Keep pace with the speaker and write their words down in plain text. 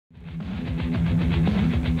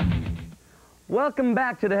Welcome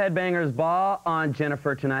back to the Headbangers Ball. On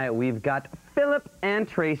Jennifer tonight, we've got Philip and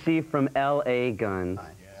Tracii from LA Guns.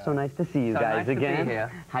 Yeah. So nice to see you guys again. To be here.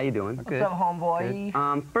 How you doing? Good. What's up, homeboy?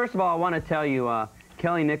 Good. First of all, I want to tell you,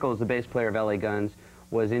 Kelly Nichols, the bass player of LA Guns,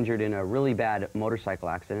 was injured in a really bad motorcycle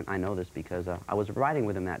accident. I know this because I was riding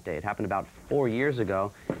with him that day. It happened about 4 years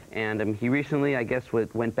ago, and he recently, I guess,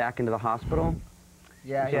 went back into the hospital.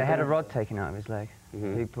 Yeah, he had a rod taken out of his leg.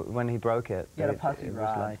 When he broke it, he had a pussy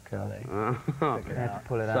rod. Like, he had to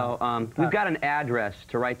pull it out. So we've got an address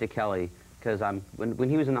to write to Kelly, because when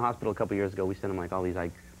he was in the hospital a couple years ago, we sent him like all these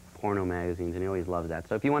like porno magazines, and he always loves that.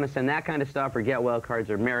 So if you want to send that kind of stuff, or get well cards,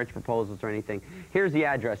 or marriage proposals, or anything, here's the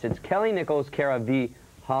address. It's Kelly Nichols, care of the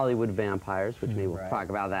Hollywood Vampires, which maybe we'll talk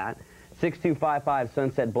about that. 6255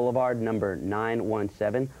 Sunset Boulevard, number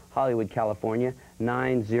 917, Hollywood, California,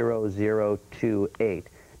 90028.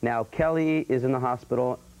 Now, Kelly is in the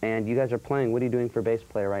hospital, and you guys are playing. What are you doing for bass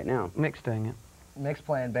player right now? Mick's doing it. Mick's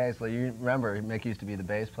playing bass. Like, you remember, Mick used to be the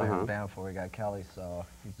bass player in the band before we got Kelly, so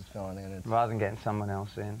he's just filling in. Rather than getting someone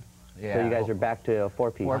else in. Yeah. So you guys are back to a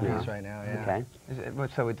four-piece now? Four-piece right now, yeah. Okay.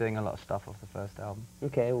 So we're doing a lot of stuff off the first album.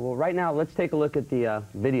 Okay, well, right now, let's take a look at the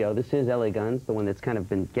video. This is LA Guns, the one that's kind of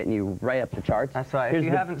been getting you right up the charts. That's right. If you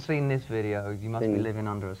haven't seen this video, you must be living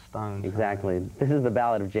under a stone. Exactly. This is the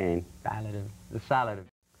Ballad of Jane. The Salad of...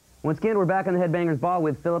 Once again, we're back on the Headbangers Ball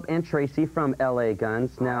with Philip and Tracii from LA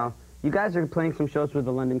Guns. Now, you guys are playing some shows with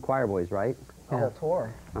the London Choir Boys, right? The whole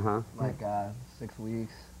tour. Like 6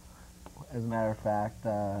 weeks. As a matter of fact,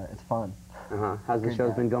 it's fun. How's the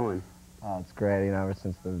show's been going? Oh, it's great. You know, ever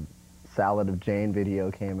since the Salad of Jane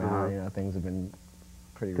video came out, you know, things have been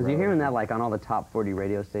pretty. Because you're hearing that like on all the top 40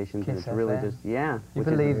 radio stations, and it's really just which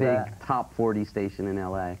is a big top 40 station in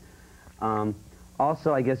LA.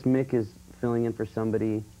 Also, I guess Mick is filling in for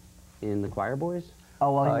somebody in the Choir Boys.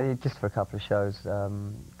 Oh well, just for a couple of shows.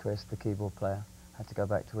 Chris, the keyboard player, had to go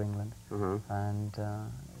back to England, and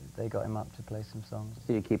they got him up to play some songs.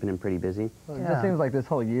 So you're keeping him pretty busy? Well, it just seems like this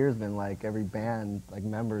whole year's been like every band, like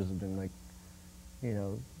members have been like, you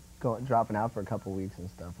know, dropping out for a couple weeks and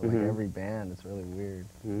stuff. But, like every band, it's really weird.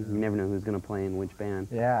 You never know who's going to play in which band.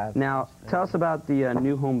 Yeah. Now, tell us about the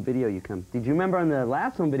new home video you come. Did you remember on the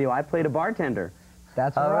last home video I played a bartender?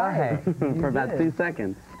 That's right. For about 2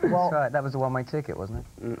 seconds. Well, that's right. That was a one-way ticket, wasn't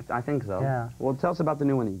it? I think so. Yeah. Well, tell us about the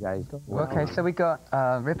new one, you guys. Okay, so we got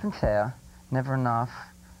Rip and Tear, Never Enough,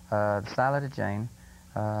 The Salad of Jane.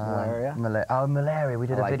 Malaria? Malaria. We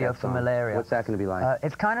did a video for Malaria. What's that going to be like?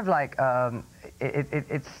 It's kind of like,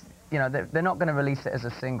 it's, you know, they're not going to release it as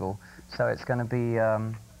a single, so it's going to be...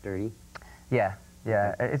 dirty? Yeah,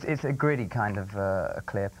 yeah. It's a gritty kind of a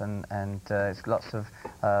clip, and it's lots of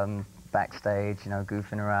backstage, you know,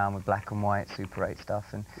 goofing around with black and white Super 8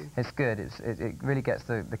 stuff, and it's good. It really gets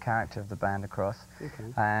the character of the band across.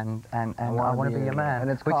 And I Want to Be Your Man,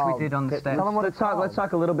 and it's which called, we did on the stage. Let's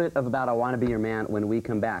talk a little bit about I Want to Be Your Man when we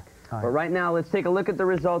come back. But right now, let's take a look at the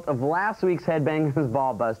results of last week's Headbangers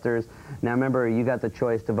Ball Busters. Now remember, you got the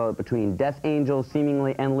choice to vote between Death Angel's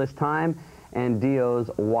Seemingly Endless Time and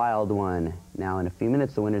Dio's Wild One. Now in a few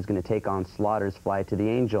minutes, the winner's going to take on Slaughter's Fly to the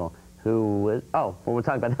Angel, who was, well, we'll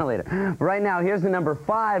talk about that later. But right now, here's the number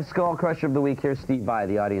 5 Skull Crusher of the Week. Here's Steve Vai.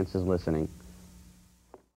 The audience is listening.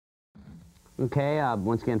 Okay,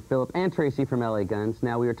 once again, Philip and Tracii from LA Guns.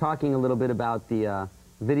 Now, we were talking a little bit about the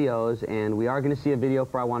videos, and we are going to see a video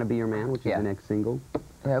for I Want to Be Your Man, which is the next single.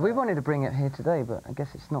 Yeah, we wanted to bring it here today, but I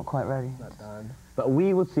guess it's not quite ready. Not done. But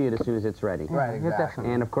we will see it as soon as it's ready. Right,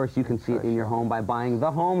 exactly. And, of course, you can see it in your home by buying the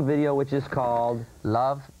home video, which is called...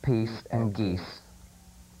 Love, Peace, and Geese.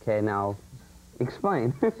 Okay, now,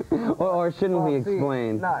 explain. or shouldn't we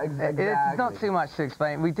explain? No, exactly. It's not too much to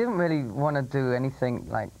explain. We didn't really want to do anything,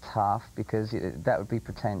 like, tough, because that would be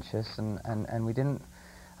pretentious, and we didn't...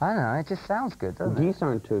 I don't know, it just sounds good, doesn't it? Geese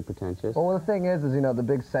aren't too pretentious. Well, the thing is, you know, the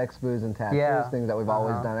big sex, booze, and tattoos things that we've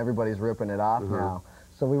always done, everybody's ripping it off now.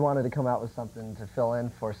 So we wanted to come out with something to fill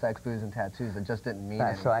in for sex, booze, and tattoos that just didn't mean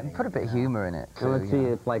anything. Right, and put a bit of humor in it, too. So let's see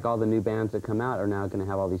if, like, all the new bands that come out are now going to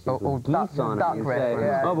have all these things with geese on it. You say,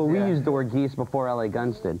 oh, but we used the word geese before LA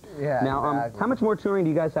Guns did. Yeah, now, how much more touring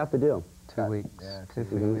do you guys have to do? 2 weeks. Yeah, 2,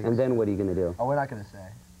 3 weeks. And then what are you going to do? Oh, we're not going to say.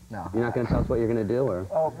 No. You're not going to tell us what you're going to do, or?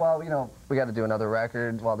 Oh, well, you know, we got to do another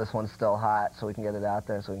record while this one's still hot, so we can get it out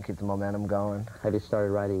there, so we can keep the momentum going. Have you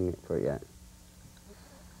started writing it for it yet?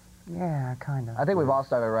 Yeah, kind of. I think we've all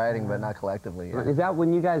started writing, but not collectively yet. Is that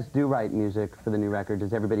when you guys do write music for the new record,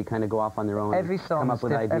 does everybody kind of go off on their own and come up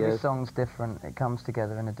with ideas? Every song's different. It comes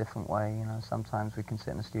together in a different way, you know. Sometimes we can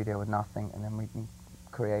sit in the studio with nothing, and then we can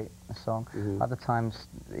create a song. Other times,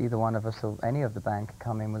 either one of us or any of the band can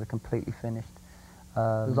come in with a completely finished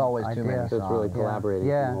There's always too many songs. So it's really collaborating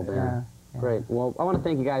with the whole band. Great. Well, I want to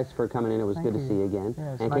thank you guys for coming in. It was good to see you again.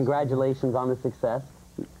 Yeah, and congratulations on the success.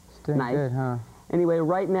 It's doing good, huh? Anyway,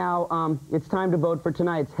 right now, it's time to vote for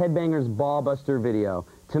tonight's Headbangers Ballbuster video.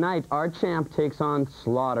 Tonight, our champ takes on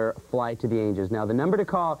Slaughter, Fly to the Angels. Now, the number to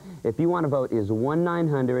call if you want to vote is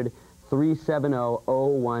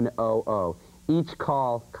 1-900-370-0100. Each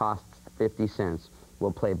call costs 50 cents.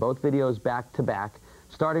 We'll play both videos back to back,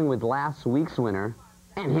 starting with last week's winner,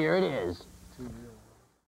 and here it is.